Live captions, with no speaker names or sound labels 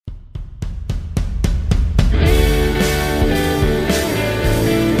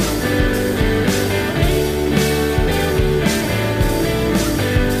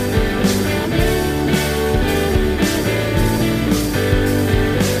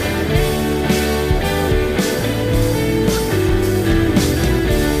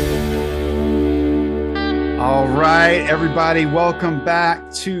everybody. Welcome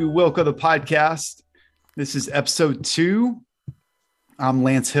back to Wilco the podcast. This is episode 2. I'm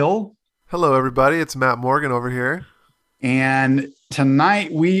Lance Hill. Hello, everybody. It's Matt Morgan over here. And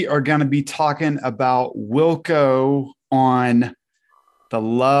tonight we are going to be talking about Wilco on the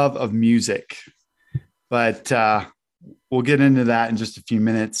love of music. But we'll get into that in just a few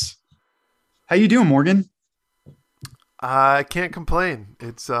minutes. How you doing, Morgan? I can't complain.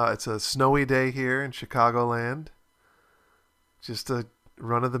 It's a snowy day here in Chicagoland. Just a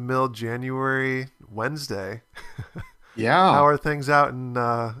run-of-the-mill January Wednesday. Yeah. How are things out in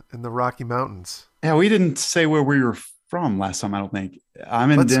the Rocky Mountains? Yeah, we didn't say where we were from last time, I don't think. I'm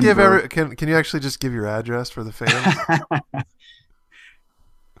in Let's Denver. Can you actually just give your address for the fans?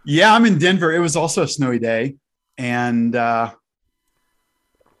 Yeah, I'm in Denver. It was also a snowy day. And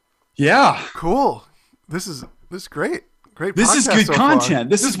yeah. Cool. This is great. Great. This is good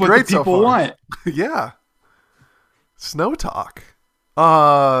content. This is what the people want. Yeah. Snow talk.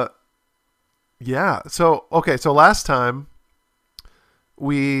 Yeah. So last time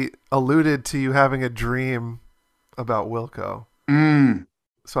we alluded to you having a dream about Wilco.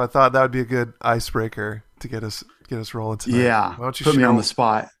 So I thought that would be a good icebreaker to get us rolling tonight. Yeah. Why don't you put me on the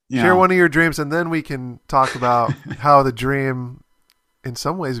spot? Share one of your dreams, and then we can talk about how the dream in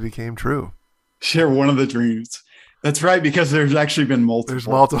some ways became true. Share one of the dreams. That's right, because there's actually been multiple. There's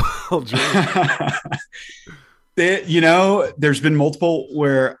multiple dreams. There's been multiple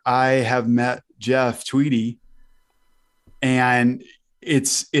where I have met Jeff Tweedy, and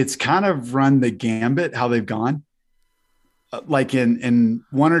it's kind of run the gambit how they've gone. Like in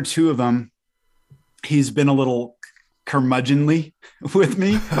one or two of them, he's been a little curmudgeonly with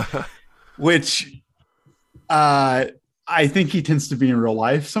me, which I think he tends to be in real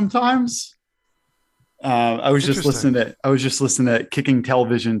life sometimes. I was just listening to Kicking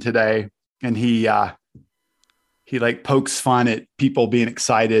Television today, and he like pokes fun at people being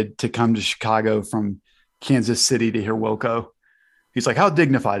excited to come to Chicago from Kansas City to hear Wilco. He's like, how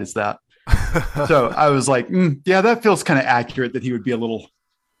dignified is that? So I was like, yeah, that feels kind of accurate that he would be a little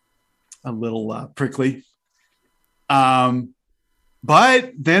prickly.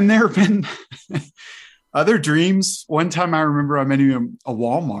 But then there have been other dreams. One time I remember I met him at a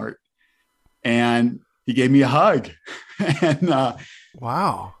Walmart, and he gave me a hug. And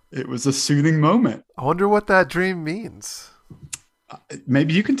wow. It was a soothing moment. I wonder what that dream means.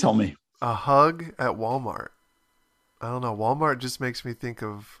 Maybe you can tell me. A hug at Walmart. I don't know. Walmart just makes me think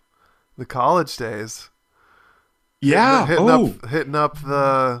of the college days. Yeah. Hitting up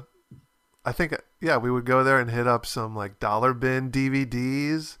the, I think, yeah, we would go there and hit up some like dollar bin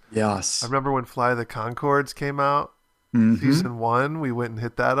DVDs. Yes. I remember when Fly the Conchords came out, season 1, we went and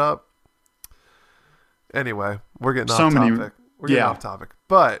hit that up. Anyway, we're getting off topic. We're getting off topic.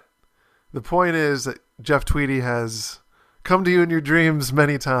 But the point is that Jeff Tweedy has come to you in your dreams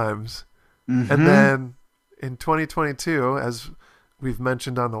many times. Mm-hmm. And then in 2022, as we've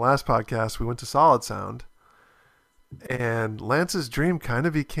mentioned on the last podcast, we went to Solid Sound. And Lance's dream kind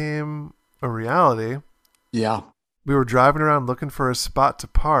of became a reality. Yeah. We were driving around looking for a spot to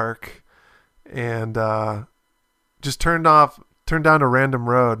park, and just turned down a random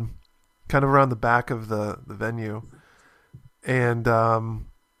road, kind of around the back of the venue. And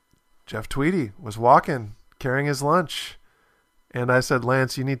Jeff Tweedy was walking, carrying his lunch. And I said,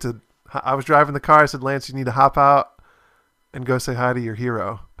 Lance, I was driving the car. I said, Lance, you need to hop out and go say hi to your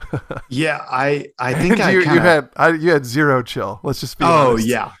hero. Yeah, I think you had zero chill. Let's just be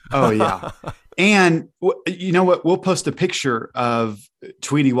honest. Oh yeah. And you know what? We'll post a picture of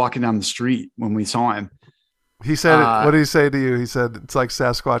Tweedy walking down the street when we saw him. He said, what did he say to you? He said, it's like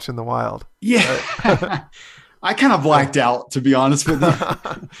Sasquatch in the wild. Yeah. Right? I kind of blacked out, to be honest with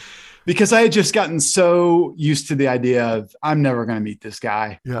you, because I had just gotten so used to the idea of I'm never going to meet this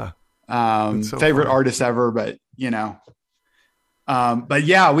guy. Yeah. Favorite artist ever, but but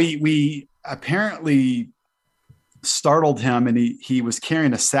yeah, we apparently startled him, and he was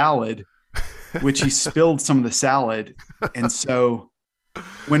carrying a salad, which he spilled some of the salad. And so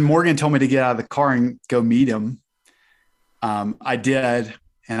when Morgan told me to get out of the car and go meet him, I did.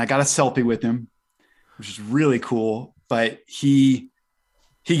 And I got a selfie with him, which is really cool. But he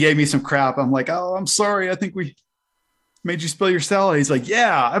gave me some crap. I'm like, oh, I'm sorry. I think we made you spill your salad. He's like,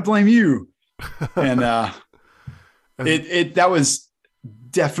 yeah, I blame you. And that was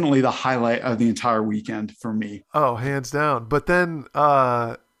definitely the highlight of the entire weekend for me. Oh, hands down. But then,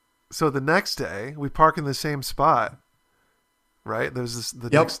 so the next day we park in the same spot, right? There's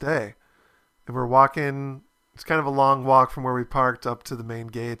next day, and we're walking. It's kind of a long walk from where we parked up to the main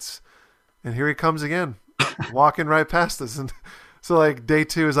gates. And here he comes again, walking right past us. And so like day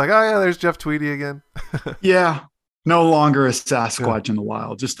 2 is like, oh yeah, there's Jeff Tweedy again. Yeah. No longer a Yeah, Sasquatch in the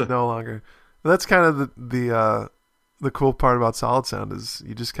wild. Just a no longer. That's kind of the cool part about Solid Sound is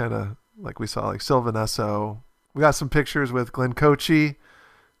you just kind of like we saw like Sylvan Esso. We got some pictures with Glenn Cochi.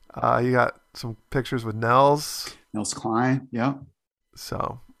 You got some pictures with Nels. Nils Klein. Yeah.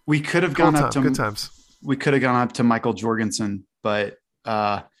 So We could have cool gone up time, good to times. we could have gone up to Michael Jorgensen, but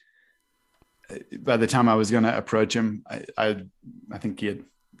by the time I was going to approach him, I think he had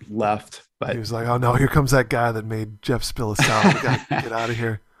left. He But was like, "Oh no, here comes that guy that made Jeff spill a salad. We gotta get out of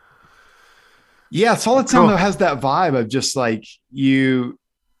here." yeah, Solid Sound Cool. though has that vibe of just like you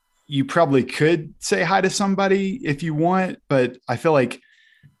probably could say hi to somebody if you want, but I feel like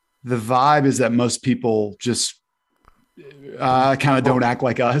the vibe is that most people just kind of don't act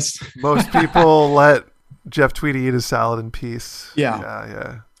like us. Most people let Jeff Tweedy eat his salad in peace. Yeah. Yeah,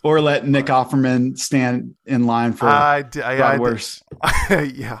 yeah. Or let Nick Offerman stand in line for bratwurst.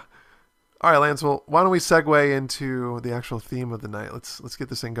 Yeah. All right, Lance. Well, why don't we segue into the actual theme of the night? Let's get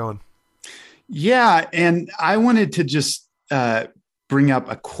this thing going. Yeah, and I wanted to just bring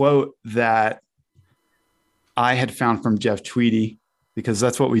up a quote that I had found from Jeff Tweedy because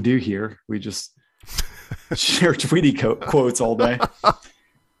that's what we do here. We just share Tweedy quotes all day.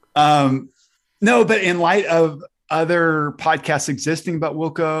 No, but in light of other podcasts existing about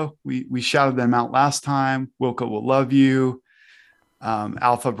Wilco, we shouted them out last time. Wilco will love you.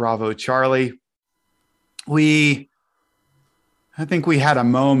 Alpha Bravo Charlie. I think we had a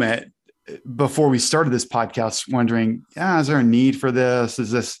moment before we started this podcast wondering, is there a need for this?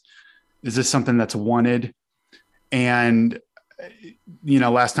 Is this something that's wanted? And,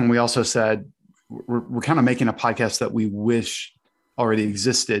 last time we also said, we're kind of making a podcast that we wish already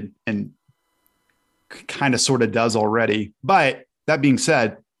existed and kind of sort of does already. But that being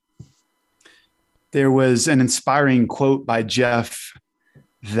said, there was an inspiring quote by Jeff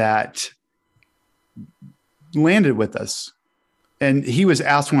that landed with us. And he was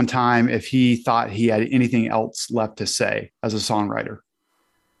asked one time if he thought he had anything else left to say as a songwriter.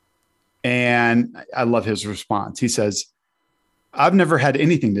 And I love his response. He says, "I've never had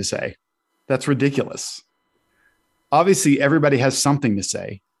anything to say. That's ridiculous. Obviously, everybody has something to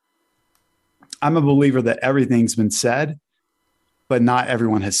say. I'm a believer that everything's been said, but not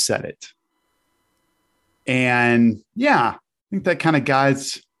everyone has said it." And yeah, I think that kind of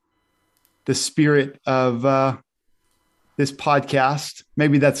guides the spirit of this podcast.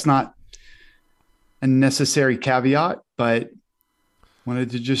 Maybe that's not a necessary caveat, but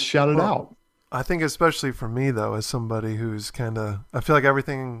wanted to just shout it out. I think especially for me, though, as somebody who's I feel like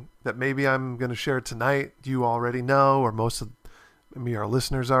everything that maybe I'm going to share tonight, you already know, or most of maybe our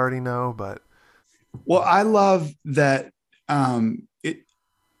listeners already know, but. Well, I love that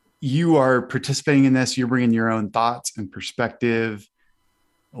you are participating in this. You're bringing your own thoughts and perspective,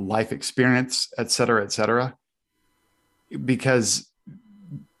 life experience, et cetera, because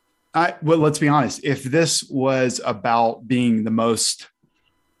let's be honest. If this was about being the most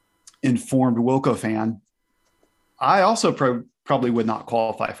informed Wilco fan, I also probably would not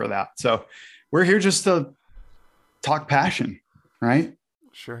qualify for that. So we're here just to talk passion, right?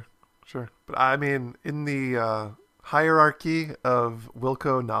 Sure. But I mean, in the hierarchy of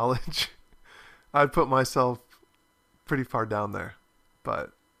Wilco knowledge, I'd put myself pretty far down there.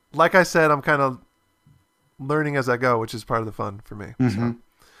 But like I said, I'm kind of learning as I go, which is part of the fun for me. Mm-hmm. So.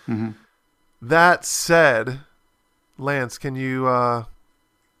 Mm-hmm. That said, Lance, can you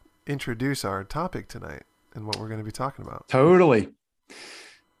introduce our topic tonight and what we're going to be talking about? Totally.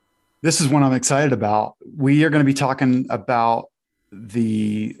 This is one I'm excited about. We are going to be talking about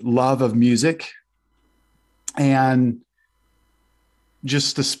the love of music. And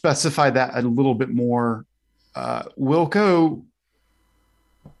just to specify that a little bit more, Wilco,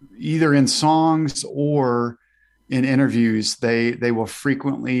 either in songs or in interviews, they will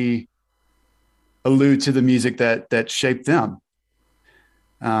frequently allude to the music that shaped them.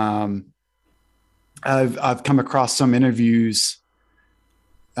 I've come across some interviews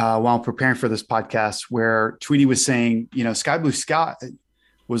while preparing for this podcast where Tweedy was saying, Sky Blue Sky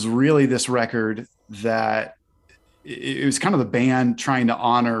was really this record that it was kind of the band trying to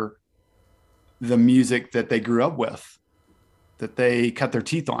honor the music that they grew up with, that they cut their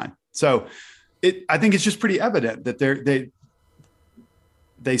teeth on. So I think it's just pretty evident that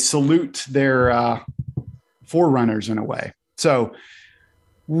they salute their forerunners in a way. So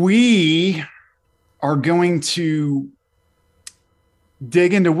we are going to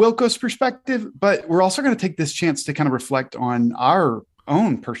dig into Wilco's perspective, but we're also going to take this chance to kind of reflect on our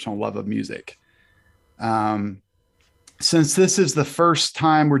own personal love of music. Since this is the first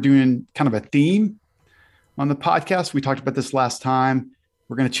time we're doing kind of a theme on the podcast, we talked about this last time.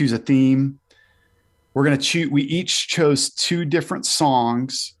 We're going to choose a theme. we're going to choose, we each chose two different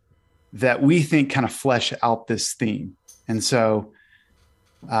songs that we think kind of flesh out this theme. And so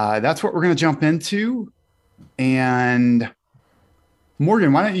that's what we're going to jump into. And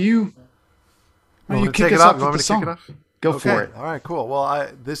Morgan, why don't you kick us off with the song? Go Okay. for it. All right, cool.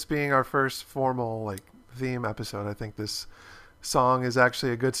 Well, this being our first formal like theme episode, I think this song is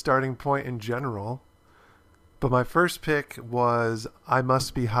actually a good starting point in general. But my first pick was I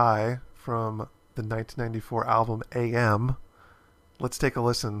Must Be High from the 1994 album AM. Let's take a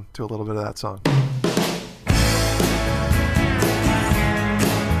listen to a little bit of that song.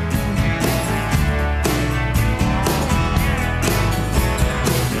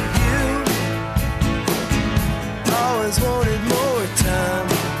 Wanted more time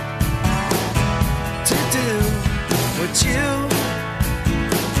to do what you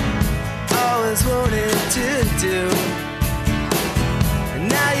always wanted to do, and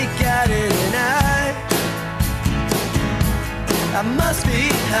now you got it, and I must be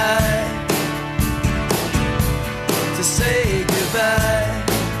high to say goodbye.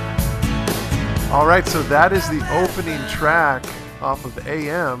 All right, so that is the opening track off of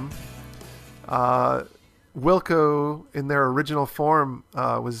AM. Wilco, in their original form,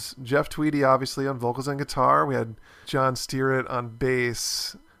 was Jeff Tweedy, obviously, on vocals and guitar. We had John Stearett on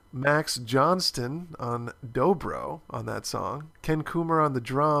bass, Max Johnston on dobro on that song, Ken Coomer on the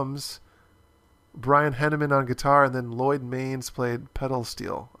drums, Brian Henneman on guitar, and then Lloyd Maines played pedal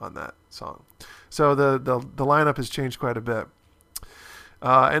steel on that song. So the lineup has changed quite a bit.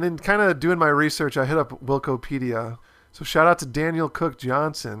 And in kind of doing my research, I hit up Wilcopedia. So shout out to Daniel Cook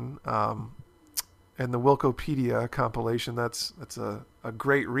Johnson, and the Wilcopedia compilation. That's a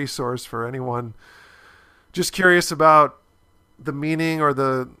great resource for anyone just curious about the meaning or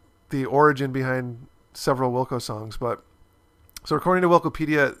the origin behind several Wilco songs. But so according to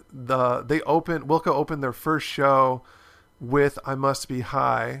Wilcopedia, Wilco opened their first show with I Must Be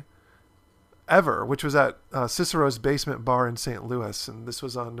High ever, which was at Cicero's Basement Bar in St. Louis, and this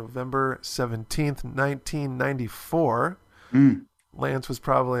was on November 17th, 1994. Lance was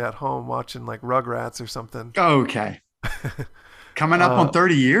probably at home watching like Rugrats or something. Okay. Coming up on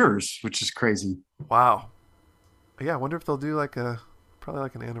 30 years, which is crazy. Wow. Yeah, I wonder if they'll do probably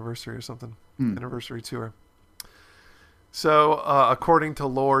like an anniversary or something. Anniversary tour. So, according to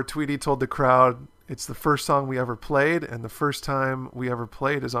lore, Tweedy told the crowd, it's the first song we ever played, and the first time we ever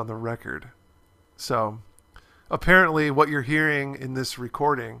played is on the record. So, apparently what you're hearing in this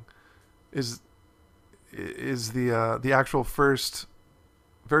recording is the actual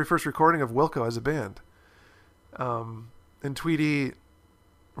very first recording of Wilco as a band. And Tweedy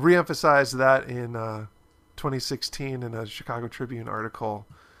reemphasized that in 2016 in a Chicago Tribune article.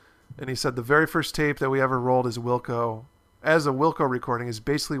 And he said the very first tape that we ever rolled as a Wilco recording is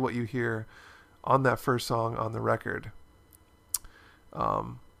basically what you hear on that first song on the record.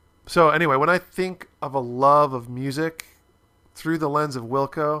 So anyway, when I think of a love of music through the lens of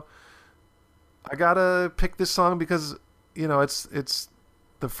Wilco, I gotta pick this song because, it's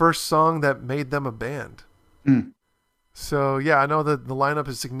the first song that made them a band. So yeah, I know that the lineup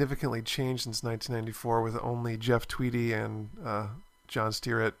has significantly changed since 1994 with only Jeff Tweedy and John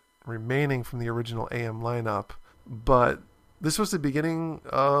Stearett remaining from the original AM lineup. But this was the beginning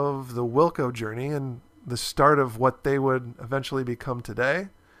of the Wilco journey and the start of what they would eventually become today.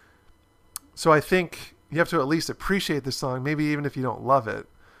 So I think you have to at least appreciate this song, maybe even if you don't love it.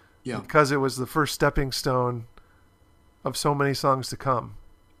 Yeah. Because it was the first stepping stone of so many songs to come.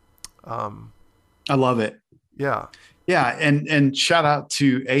 I love it. Yeah. Yeah. And shout out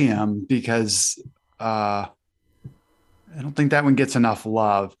to AM because I don't think that one gets enough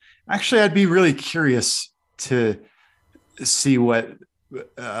love. Actually, I'd be really curious to see what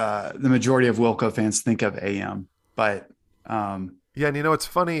the majority of Wilco fans think of AM. But yeah, and it's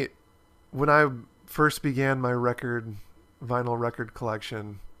funny, when I first began my vinyl record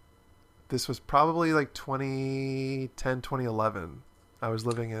collection, this was probably like 2010, 2011. I was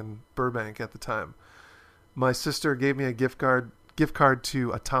living in Burbank at the time. My sister gave me a gift card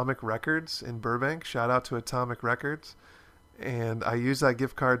to Atomic Records in Burbank. Shout out to Atomic Records. And I used that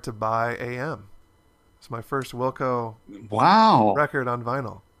gift card to buy AM. It's my first Wilco record on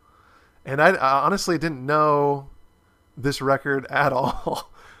vinyl. And I honestly didn't know this record at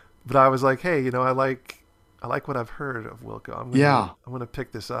all. But I was like, hey, I like what I've heard of Wilco. I'm gonna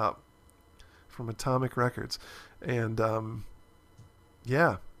pick this up from Atomic Records. And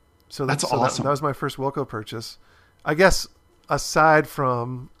yeah. So that's awesome. That was my first Wilco purchase. I guess aside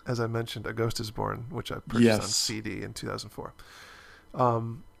from, as I mentioned, A Ghost Is Born, which I purchased on CD in 2004.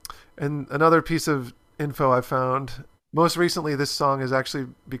 And another piece of info I found, most recently this song has actually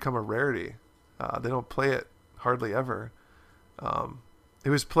become a rarity. They don't play it hardly ever. It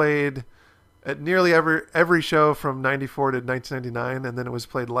was played at nearly every show from 94 to 1999, and then it was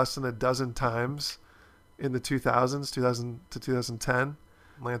played less than a dozen times in the 2000s, 2000 to 2010.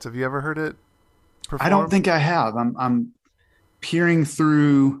 Lance, have you ever heard it performed? I don't think I have. I'm peering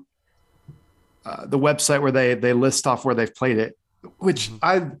through the website where they list off where they've played it, which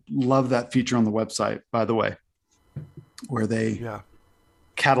I love that feature on the website, by the way, where they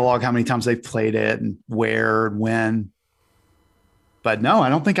catalog how many times they've played it and where and when. But no, I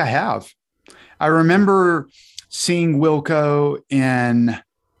don't think I have. I remember seeing Wilco in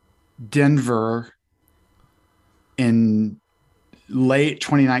Denver in late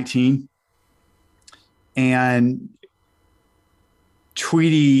 2019, and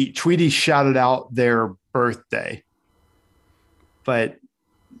Tweety shouted out their birthday, but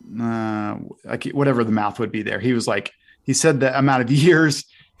whatever the math would be there. He was like, he said the amount of years,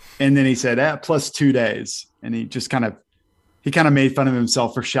 and then he said plus 2 days, and he kind of made fun of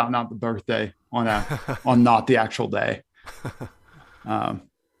himself for shouting out the birthday on not the actual day.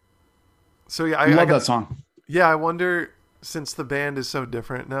 So yeah, I love that song. Yeah, I wonder, since the band is so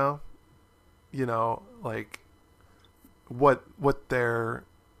different now, like what their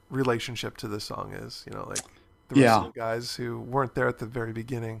relationship to this song is. Like the rest of the guys who weren't there at the very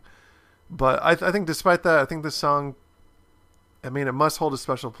beginning. But I think despite that, I think this song, I mean, it must hold a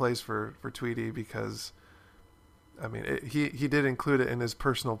special place for Tweety, because I mean, he did include it in his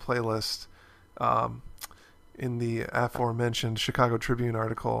personal playlist, in the aforementioned Chicago Tribune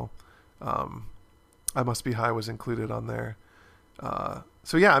article. I Must Be High was included on there.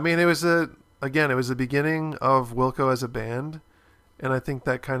 So yeah, I mean, it was the beginning of Wilco as a band, and I think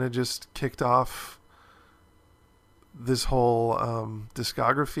that kind of just kicked off this whole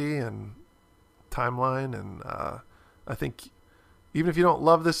discography and timeline. And I think even if you don't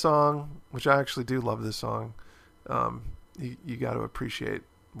love this song, which I actually do love this song, you got to appreciate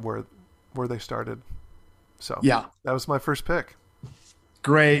where they started. So yeah, that was my first pick.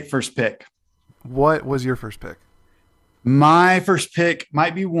 Great first pick. What was your first pick? My first pick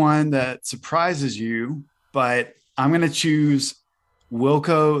might be one that surprises you, but I'm going to choose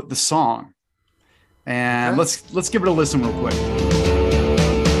Wilco the song. And let's give it a listen real quick.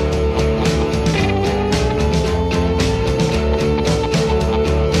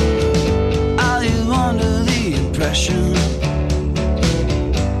 Are you under the impression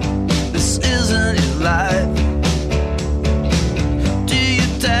this isn't your life? Do you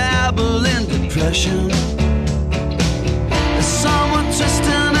dabble in depression? Is someone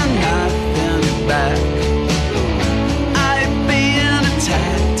twisting a knife in your back? Are you being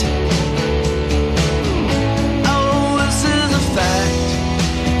attacked? Oh, this is a fact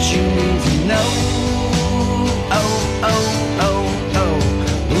that you need to know. Oh, oh, oh, oh,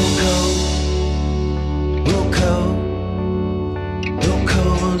 Wilco, Wilco,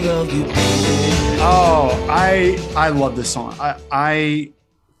 love you, baby. Oh, I love this song. I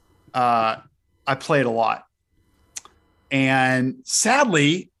play it a lot. And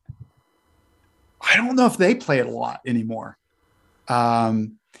sadly, I don't know if they play it a lot anymore. I've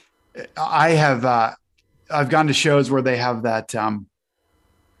gone to shows where they have that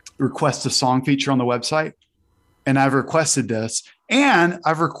request a song feature on the website, and I've requested this, and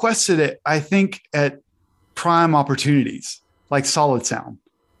I've requested it, I think, at prime opportunities like Solid Sound.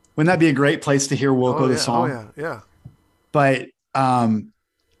 Wouldn't that be a great place to hear Wilco the song? Oh yeah. But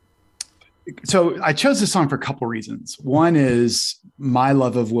so I chose this song for a couple of reasons. One is my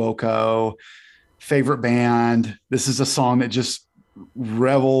love of Wilco, favorite band. This is a song that just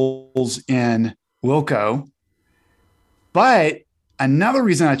revels in Wilco. But another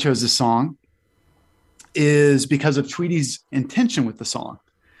reason I chose this song is because of Tweety's intention with the song.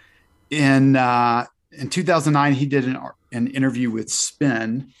 In 2009, he did an interview with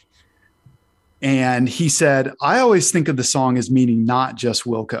Spin, and he said, "I always think of the song as meaning not just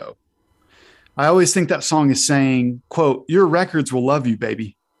Wilco. I always think that song is saying, quote, your records will love you,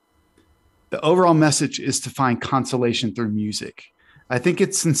 baby. The overall message is to find consolation through music. I think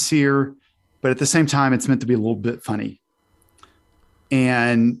it's sincere, but at the same time, it's meant to be a little bit funny."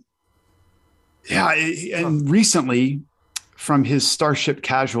 And yeah, and recently from his Starship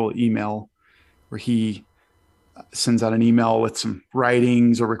Casual email, where he sends out an email with some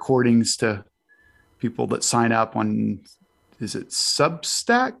writings or recordings to people that sign up on, is it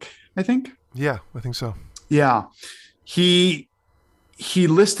Substack, I think? Yeah, I think so. Yeah. He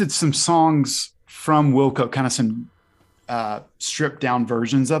listed some songs from Wilco, kind of some stripped down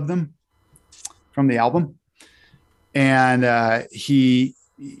versions of them from the album. And he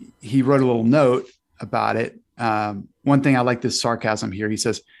wrote a little note about it. One thing I like, this sarcasm here. He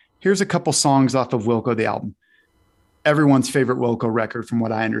says, Here's a couple songs off of Wilco, the album. Everyone's favorite Wilco record, from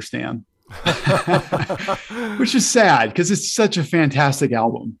what I understand, which is sad because it's such a fantastic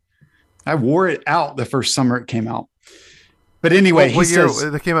album. I wore it out the first summer it came out. But anyway, what he year?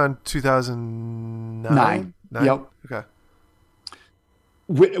 says It came out in 2009. Yep. Okay.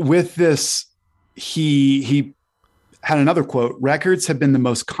 With this, he had another quote: "Records have been the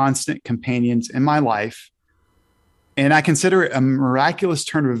most constant companions in my life, and I consider it a miraculous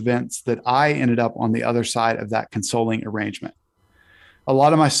turn of events that I ended up on the other side of that consoling arrangement. A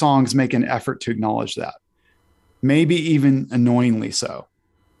lot of my songs make an effort to acknowledge that, maybe even annoyingly so,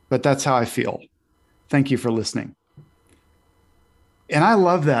 but that's how I feel. Thank you for listening." And I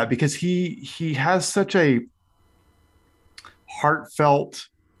love that because he has such a heartfelt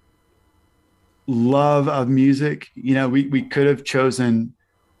love of music. You know, we could have chosen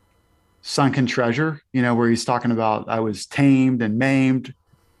Sunken Treasure, you know, where he's talking about I was tamed and maimed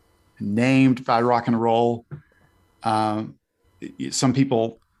and named by rock and roll. Some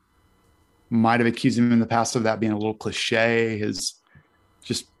people might have accused him in the past of that being a little cliche, his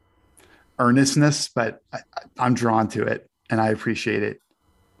just earnestness, but I'm drawn to it and I appreciate it.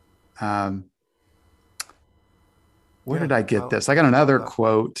 Where did I get this? I got another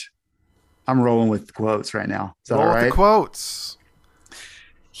quote. I'm rolling with quotes right now. Is that all right? The quotes.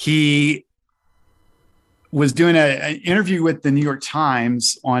 He was doing an interview with the New York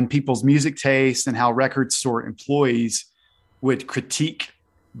Times on people's music taste and how record store employees would critique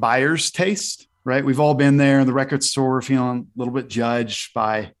buyers' taste, right? We've all been there in the record store feeling a little bit judged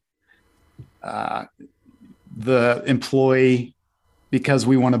by the employee because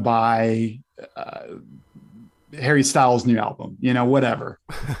we want to buy Harry Styles' new album, you know, whatever.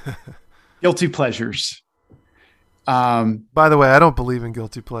 Guilty pleasures. By the way, I don't believe in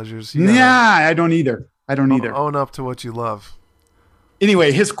guilty pleasures. I don't either. Own up to what you love.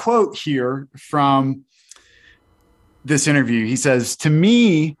 Anyway, his quote here from this interview, he says, "To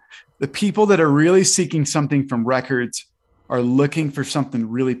me, the people that are really seeking something from records are looking for something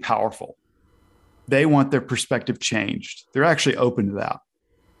really powerful. They want their perspective changed. They're actually open to that.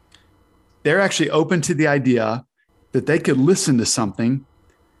 They're actually open to the idea that they could listen to something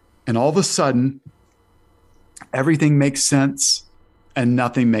and all of a sudden everything makes sense and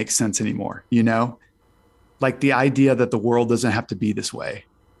nothing makes sense anymore, you know? Like the idea that the world doesn't have to be this way.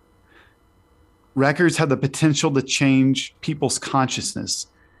 Records have the potential to change people's consciousness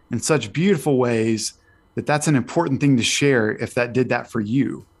in such beautiful ways that that's an important thing to share if that did that for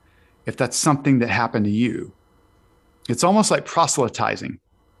you, if that's something that happened to you. It's almost like proselytizing.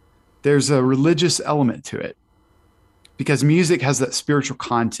 There's a religious element to it because music has that spiritual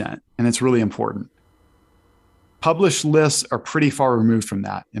content and it's really important. Published lists are pretty far removed from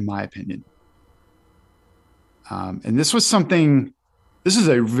that, in my opinion. And this is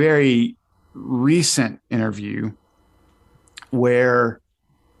a very recent interview where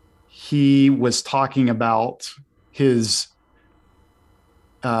he was talking about his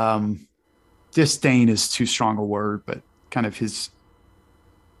disdain is too strong a word, but kind of his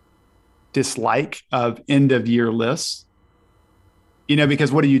dislike of end of year lists, you know,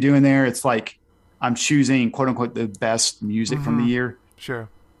 because what are you doing there? It's like, I'm choosing quote unquote the best music from the year. Sure.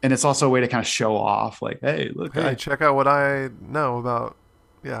 And it's also a way to kind of show off like, hey, look, check out what I know about,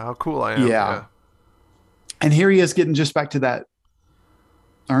 how cool I am. Yeah. And here he is getting just back to that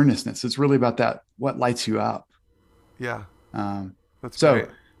earnestness. It's really about that, what lights you up. Yeah. That's so great.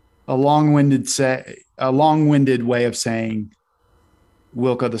 a long-winded way of saying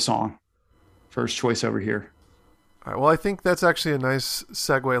Wilco the song. First choice over here. All right. Well, I think that's actually a nice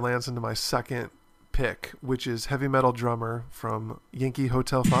segue, Lance, into my second pick, which is Heavy Metal Drummer from Yankee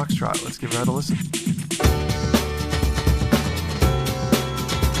Hotel Foxtrot. Let's give that a listen.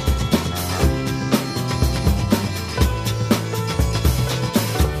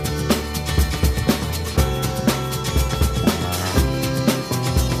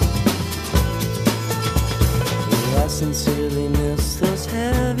 I sincerely miss those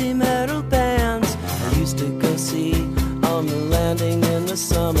heavy metal bands I used to go see on the landing in the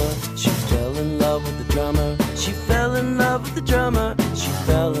summer. She fell in love with the drummer. She fell in love with the drummer. She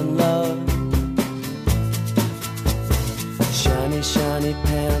fell in love. Shiny, shiny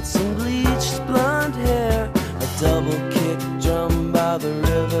pants and bleached blonde hair. A double kick drum by the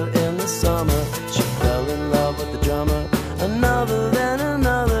river in the summer. She fell in love with the drummer. Another then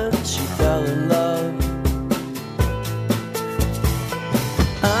another. She fell in love.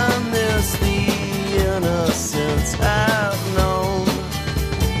 I miss the innocence I've known.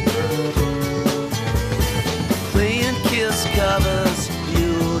 Playing Kiss covers,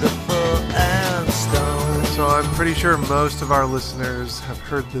 beautiful and stone. So I'm pretty sure most of our listeners have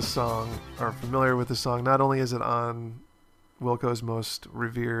heard this song, are familiar with this song. Not only is it on Wilco's most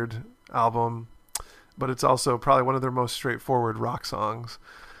revered album, but it's also probably one of their most straightforward rock songs.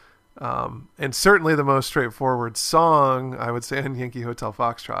 And certainly the most straightforward song, I would say, on Yankee Hotel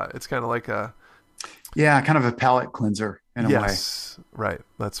Foxtrot. It's kind of like a... Yeah, kind of a palate cleanser in a way. Yes, right.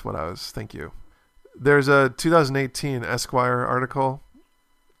 That's what I was... Thank you. There's a 2018 Esquire article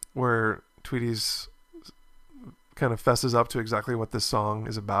where Tweedy's kind of fesses up to exactly what this song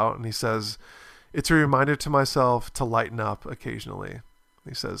is about. And he says, "It's a reminder to myself to lighten up occasionally."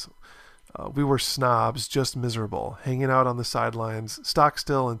 He says, "We were snobs, just miserable, hanging out on the sidelines, stock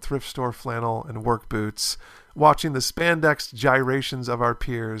still in thrift store flannel and work boots, watching the spandex gyrations of our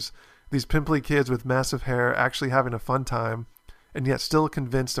peers, these pimply kids with massive hair actually having a fun time, and yet still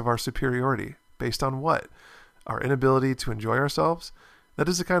convinced of our superiority. Based on what? Our inability to enjoy ourselves? That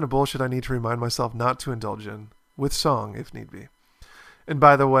is the kind of bullshit I need to remind myself not to indulge in, with song if need be." And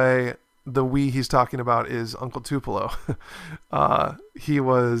by the way, the we he's talking about is Uncle Tupelo. He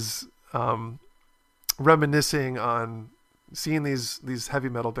was reminiscing on seeing these heavy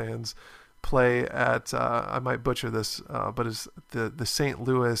metal bands play at, I might butcher this, but is the St.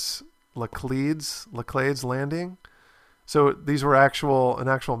 Louis Laclades Landing. So these were an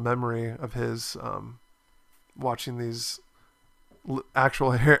actual memory of his watching these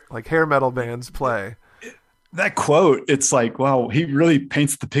actual hair metal bands play. That quote, it's like, wow, he really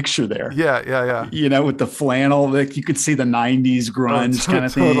paints the picture there. Yeah. You know, with the flannel, like you could see the 90s grunge kind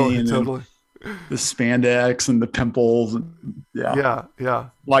of thing. Totally. The spandex and the pimples. Yeah.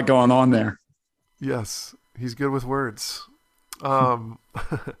 A lot going on there. Yes. He's good with words. So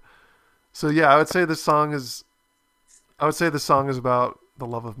yeah, I would say the song is about the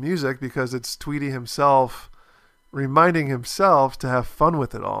love of music because it's Tweedy himself reminding himself to have fun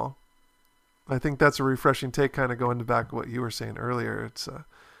with it all. I think that's a refreshing take, kind of going back to what you were saying earlier. It's,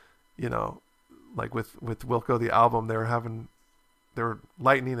 like with Wilco, the album, they were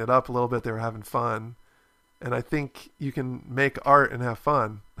lightening it up a little bit. They were having fun. And I think you can make art and have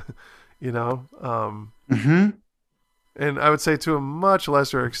fun, Mm-hmm. And I would say to a much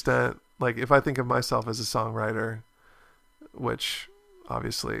lesser extent, like if I think of myself as a songwriter, which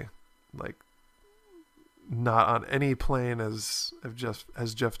obviously like not on any plane as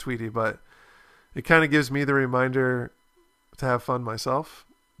Jeff Tweedy, but it kind of gives me the reminder to have fun myself.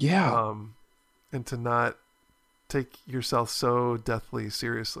 Yeah. And to not take yourself so deathly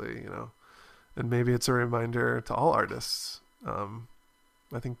seriously, and maybe it's a reminder to all artists.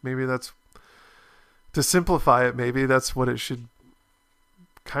 I think maybe that's, to simplify it, maybe that's what it should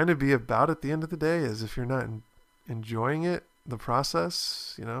kind of be about at the end of the day, is if you're not enjoying it, the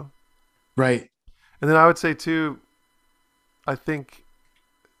process, Right. And then I would say too, I think,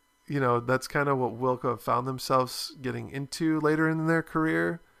 that's kind of what Wilco found themselves getting into later in their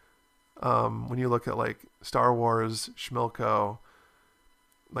career. When you look at like Star Wars, Schmilko,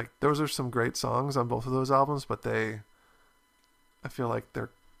 like those are some great songs on both of those albums, but I feel like they're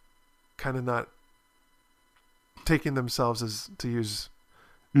kind of not taking themselves as, to use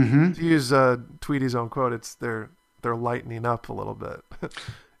Tweedy's own quote, it's they're lightening up a little bit.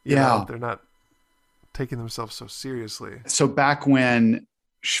 They're not taking themselves so seriously. So back when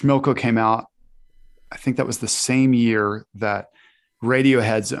Schmilko came out, I think that was the same year that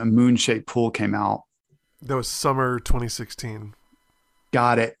Radiohead's A Moon-Shaped Pool came out. That was summer 2016.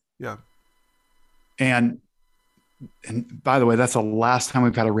 Got it. Yeah. And by the way, that's the last time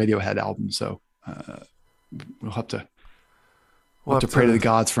we've got a Radiohead album. So we'll have to pray to the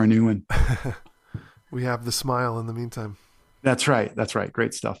gods for a new one. We have The Smile in the meantime. That's right.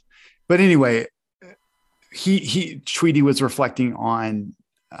 Great stuff. But anyway, Tweedy was reflecting on,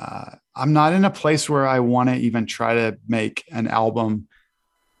 I'm not in a place where I want to even try to make an album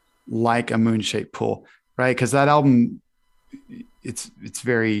like A Moon-Shaped Pool, right? Because that album, it's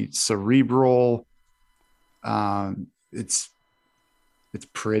very cerebral. It's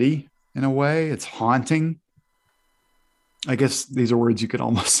pretty in a way. It's haunting. I guess these are words you could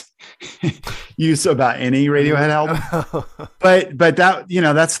almost use about any Radiohead album. But that,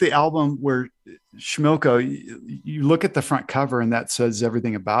 that's the album where Schmilko, you look at the front cover and that says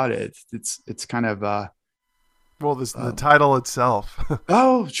everything about it. It's kind of the title itself.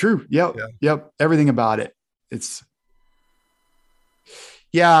 Oh, true. Yep. Everything about it. Because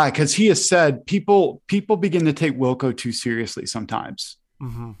he has said people begin to take Wilco too seriously sometimes.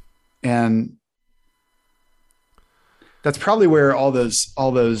 Mm-hmm. And that's probably where all those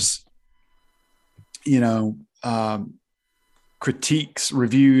critiques,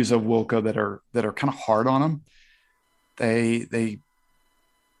 reviews of Wilco that are kind of hard on him.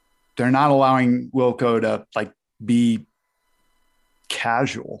 They're not allowing Wilco to like be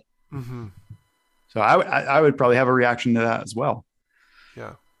casual. Mm-hmm. So I would probably have a reaction to that as well.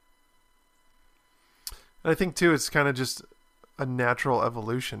 Yeah. And I think too, it's kind of just a natural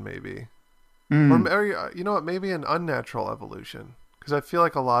evolution, maybe, or you know what, maybe an unnatural evolution. Because I feel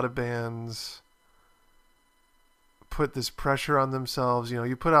like a lot of bands put this pressure on themselves. You know,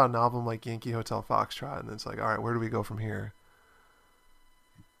 you put out an album like Yankee Hotel Foxtrot, and it's like, all right, where do we go from here?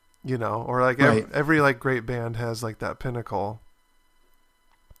 You know, or like right. every like great band has like that pinnacle.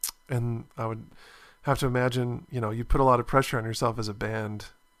 And I would have to imagine, you know, you put a lot of pressure on yourself as a band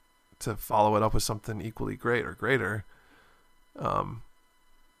to follow it up with something equally great or greater.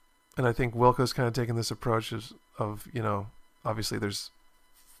 And I think Wilco's kind of taken this approach of, you know, obviously there's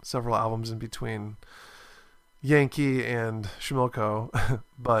several albums in between Yankee and Schmilko,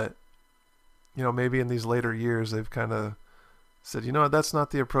 but, you know, maybe in these later years they've kind of said, you know what, that's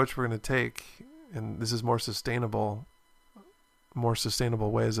not the approach we're going to take, and this is more sustainable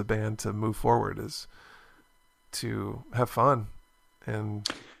way as a band to move forward, is to have fun and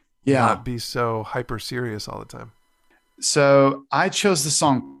not be so hyper serious all the time. So I chose the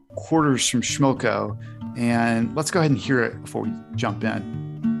song Quarters from Schmilko, and let's go ahead and hear it before we jump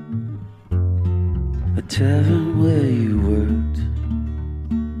in. A tavern where you worked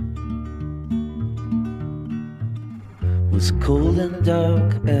was cold and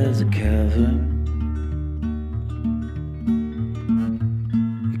dark as a cavern.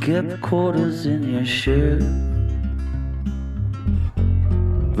 You kept quarters in your shirt,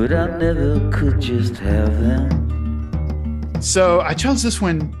 but I never could just have them. So I chose this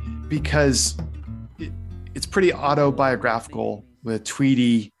one because it's pretty autobiographical, with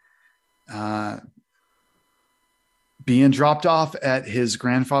Tweedy being dropped off at his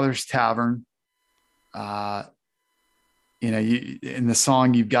grandfather's tavern. You know, in the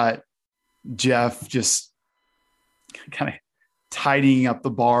song, you've got Jeff just kind of tidying up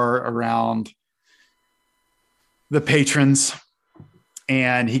the bar around the patrons,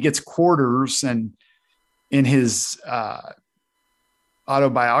 and he gets quarters. And in his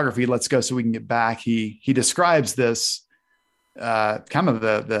autobiography, Let's Go So We Can Get Back, he describes this kind of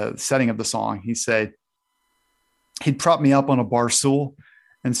the setting of the song. He said he'd prop me up on a bar stool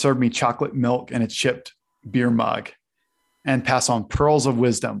and serve me chocolate milk in a chipped beer mug and pass on pearls of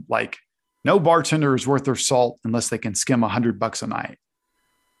wisdom like no bartender is worth their salt unless they can skim $100 a night.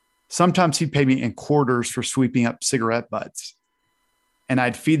 Sometimes he'd pay me in quarters for sweeping up cigarette butts, and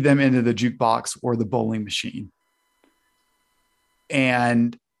I'd feed them into the jukebox or the bowling machine.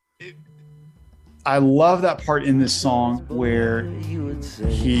 And I love that part in this song where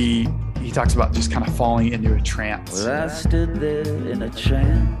he talks about just kind of falling into a trance. Well, I stood there in a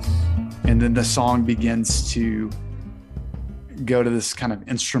trance. And then the song begins to go to this kind of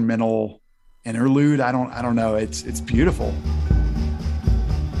instrumental interlude. I don't know. It's beautiful.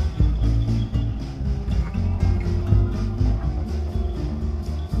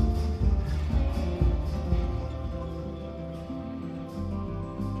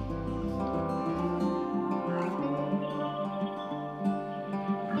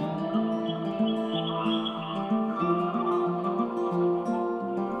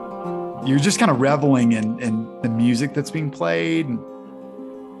 You're just kind of reveling in the music that's being played. And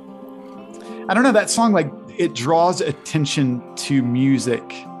I don't know, that song, like, it draws attention to music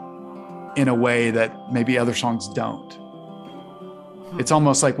in a way that maybe other songs don't. It's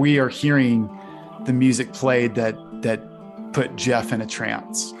almost like we are hearing the music played that put Jeff in a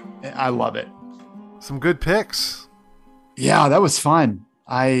trance. I love it. Some good picks. Yeah, that was fun.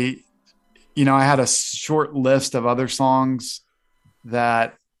 I had a short list of other songs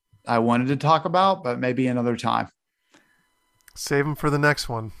that I wanted to talk about, but maybe another time. Save them for the next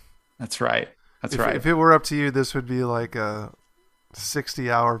one. That's right. If it were up to you, this would be like a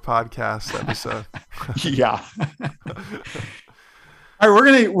 60-hour podcast episode. Yeah. All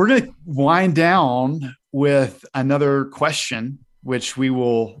right, we're gonna wind down with another question, which we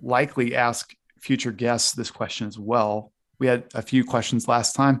will likely ask future guests this question as well. We had a few questions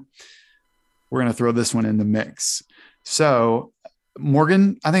last time. We're gonna throw this one in the mix. So,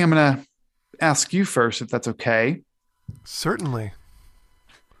 Morgan, I think I'm going to ask you first, if that's okay. Certainly.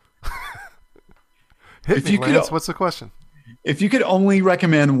 Hit me, Lance. What's the question? If you could only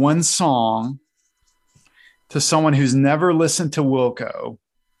recommend one song to someone who's never listened to Wilco,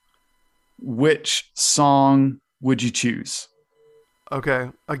 which song would you choose?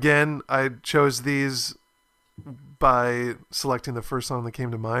 Okay. Again, I chose these by selecting the first song that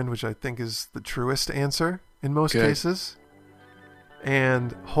came to mind, which I think is the truest answer in most cases.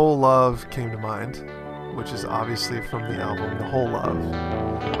 And Whole Love came to mind, which is obviously from the album The Whole Love.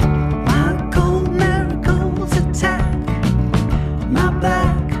 My cold marigolds are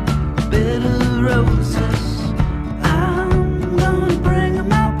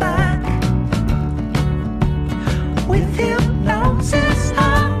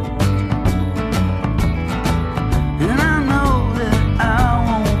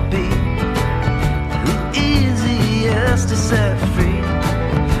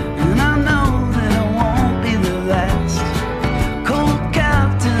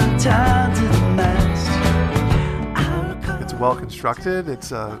well constructed. It's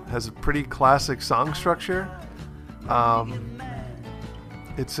has a pretty classic song structure.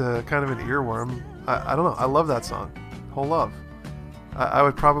 It's a kind of an earworm. I don't know. I love that song. Whole Love. I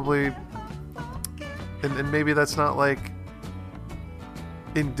would probably, and maybe that's not like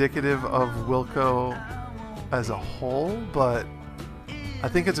indicative of Wilco as a whole, but I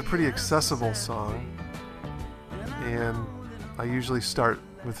think it's a pretty accessible song, and I usually start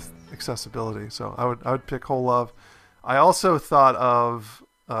with accessibility, so I would pick Whole Love. I also thought of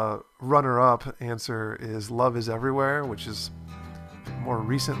runner-up answer is Love Is Everywhere, which is a more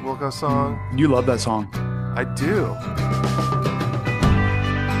recent Wilco song. You love that song. I do.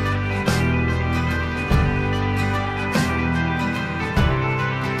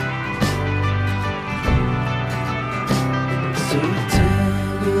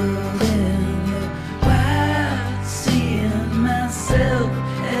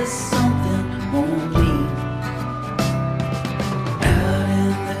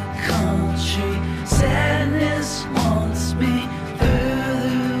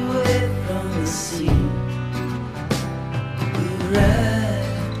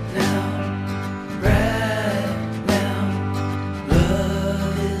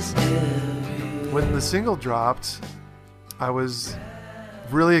 When the single dropped, I was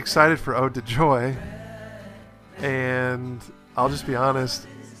really excited for Ode to Joy, and I'll just be honest,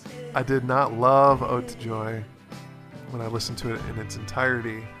 I did not love Ode to Joy when I listened to it in its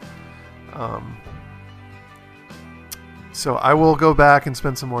entirety. So I will go back and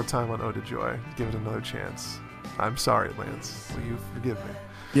spend some more time on Ode to Joy, give it another chance. I'm sorry, Lance. Will you forgive me?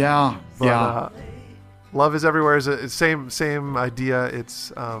 Yeah, but, yeah. Love Is Everywhere is a same idea.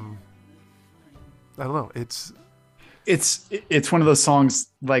 It's I don't know. It's one of those songs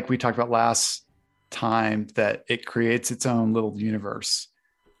like we talked about last time that it creates its own little universe.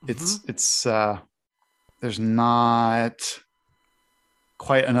 It's there's not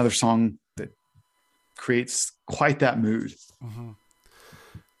quite another song that creates quite that mood. Mm-hmm.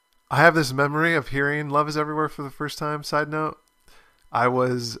 I have this memory of hearing Love Is Everywhere for the first time. Side note, I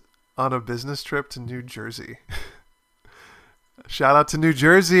was on a business trip to New Jersey. Shout out to New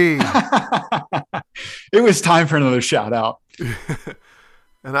Jersey. It was time for another shout out.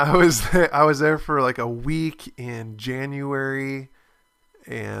 And I was there for like a week in January,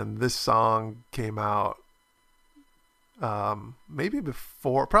 and this song came out maybe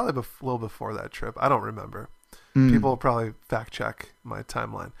before, probably a little before that trip. I don't remember. People will probably fact check my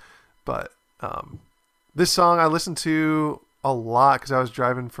timeline. But this song I listened to a lot because I was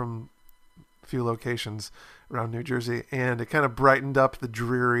driving from a few locations around New Jersey, and it kind of brightened up the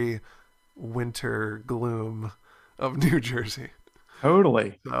dreary winter gloom of New Jersey.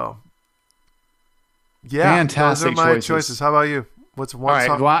 Totally. So, yeah, fantastic. Those are my choices. How about you? What's one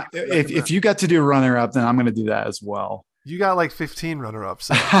song? Well, if you got to do runner up, then I'm going to do that as well. You got like 15 runner ups.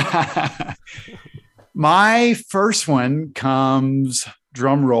 So. My first one comes,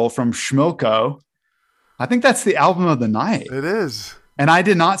 drum roll, from Schmoko. I think that's the album of the night. It is. And I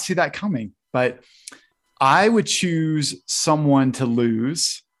did not see that coming, but I would choose Someone to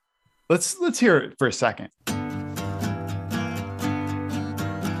Lose. Let's hear it for a second.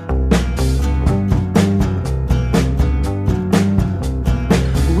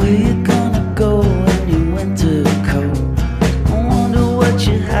 Where you gonna go when you winter cold? I wonder what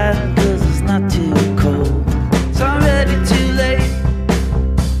you had, 'cause it's not too cold. It's already too late.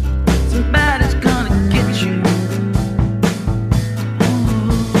 Somebody's gonna get you.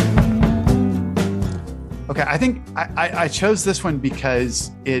 Okay, I think I chose this one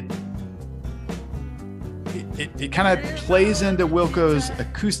because it kind of plays into Wilco's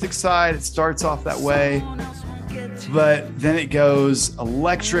acoustic side. It starts off that way, but then it goes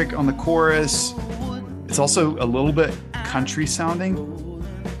electric on the chorus. It's also a little bit country sounding,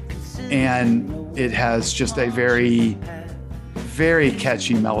 and it has just a very, very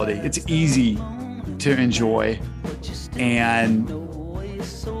catchy melody. It's easy to enjoy, and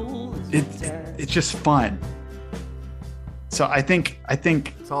it's just fun. So I think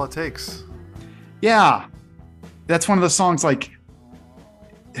That's all it takes. Yeah, that's one of the songs, like,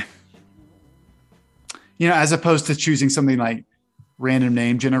 you know, as opposed to choosing something like Random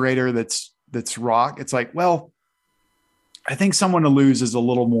Name Generator that's rock. It's like, well, I think Someone to Lose is a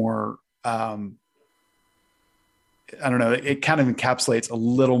little more, I don't know, it kind of encapsulates a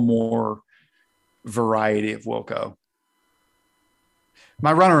little more variety of Wilco.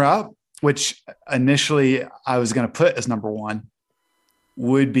 My runner-up, which initially I was going to put as number one,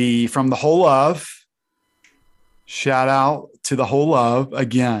 would be from the Whole Love. Shout out to the Whole Love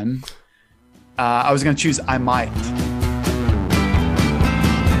again. I was going to choose I Might.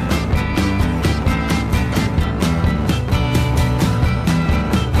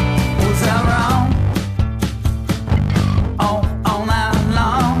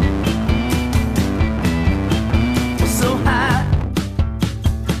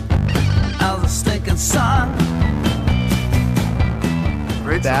 sun.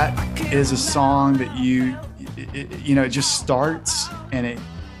 Great. That is a song that it just starts and it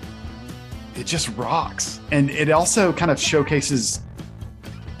just rocks. And it also kind of showcases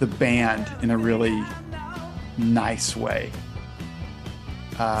the band in a really nice way.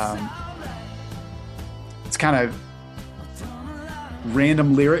 It's kind of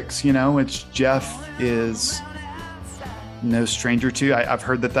random lyrics, which Jeff is no stranger to. I've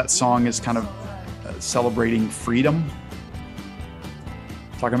heard that song is kind of celebrating freedom,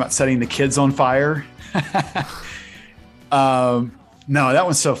 talking about setting the kids on fire. No, that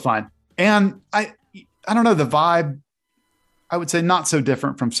one's so fun. And I don't know, the vibe, I would say not so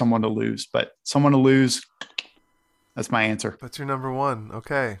different from Someone to Lose, but Someone to Lose, that's my answer. That's your number one.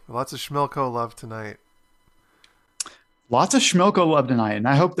 Okay. Lots of Schmilko love tonight. Lots of Schmilko love tonight. And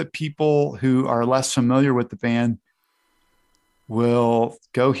I hope that people who are less familiar with the band will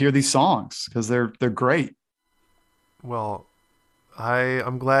go hear these songs because they're great. Well,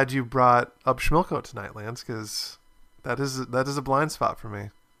 I'm glad you brought up Schmilko tonight, Lance, because that is a blind spot for me.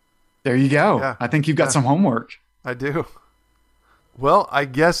 There you go. Yeah. I think you've got some homework. I do. Well, I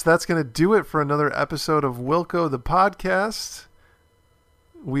guess that's going to do it for another episode of Wilco the podcast.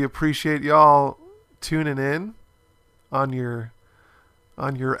 We appreciate y'all tuning in on your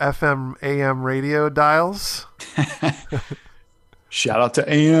FM AM radio dials. Shout out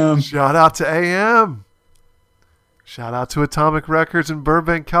to AM. Shout out to AM. Shout out to Atomic Records in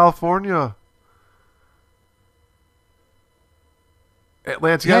Burbank, California. Hey,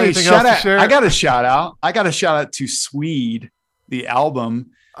 Lance, you got anything else to share? I got a shout out. To Swede, the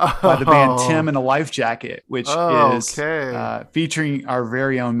album by the band Tim in a Life Jacket, which is featuring our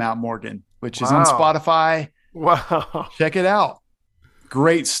very own Matt Morgan, which is on Spotify. Wow. Check it out.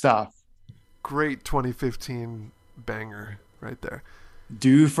 Great stuff. Great 2015 banger right there.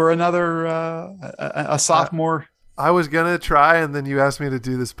 Due for another a sophomore. I was going to try, and then you asked me to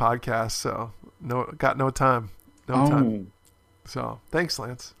do this podcast, so got no time. No time. So thanks,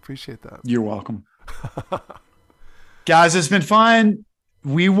 Lance. Appreciate that. You're welcome. Guys, it's been fun.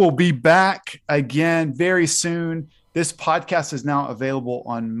 We will be back again very soon. This podcast is now available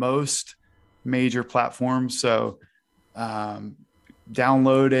on most major platforms. So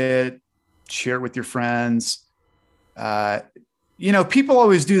download it, share it with your friends. People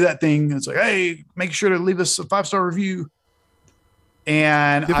always do that thing. It's like, hey, make sure to leave us a 5-star review.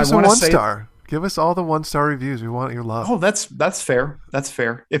 And give us a 1-star. Give us all the 1-star reviews. We want your love. Oh, that's fair. That's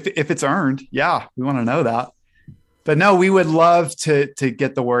fair. If it's earned, yeah, we want to know that. But no, we would love to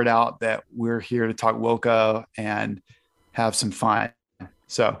get the word out that we're here to talk Wilco and have some fun.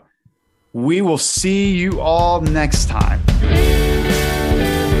 So we will see you all next time.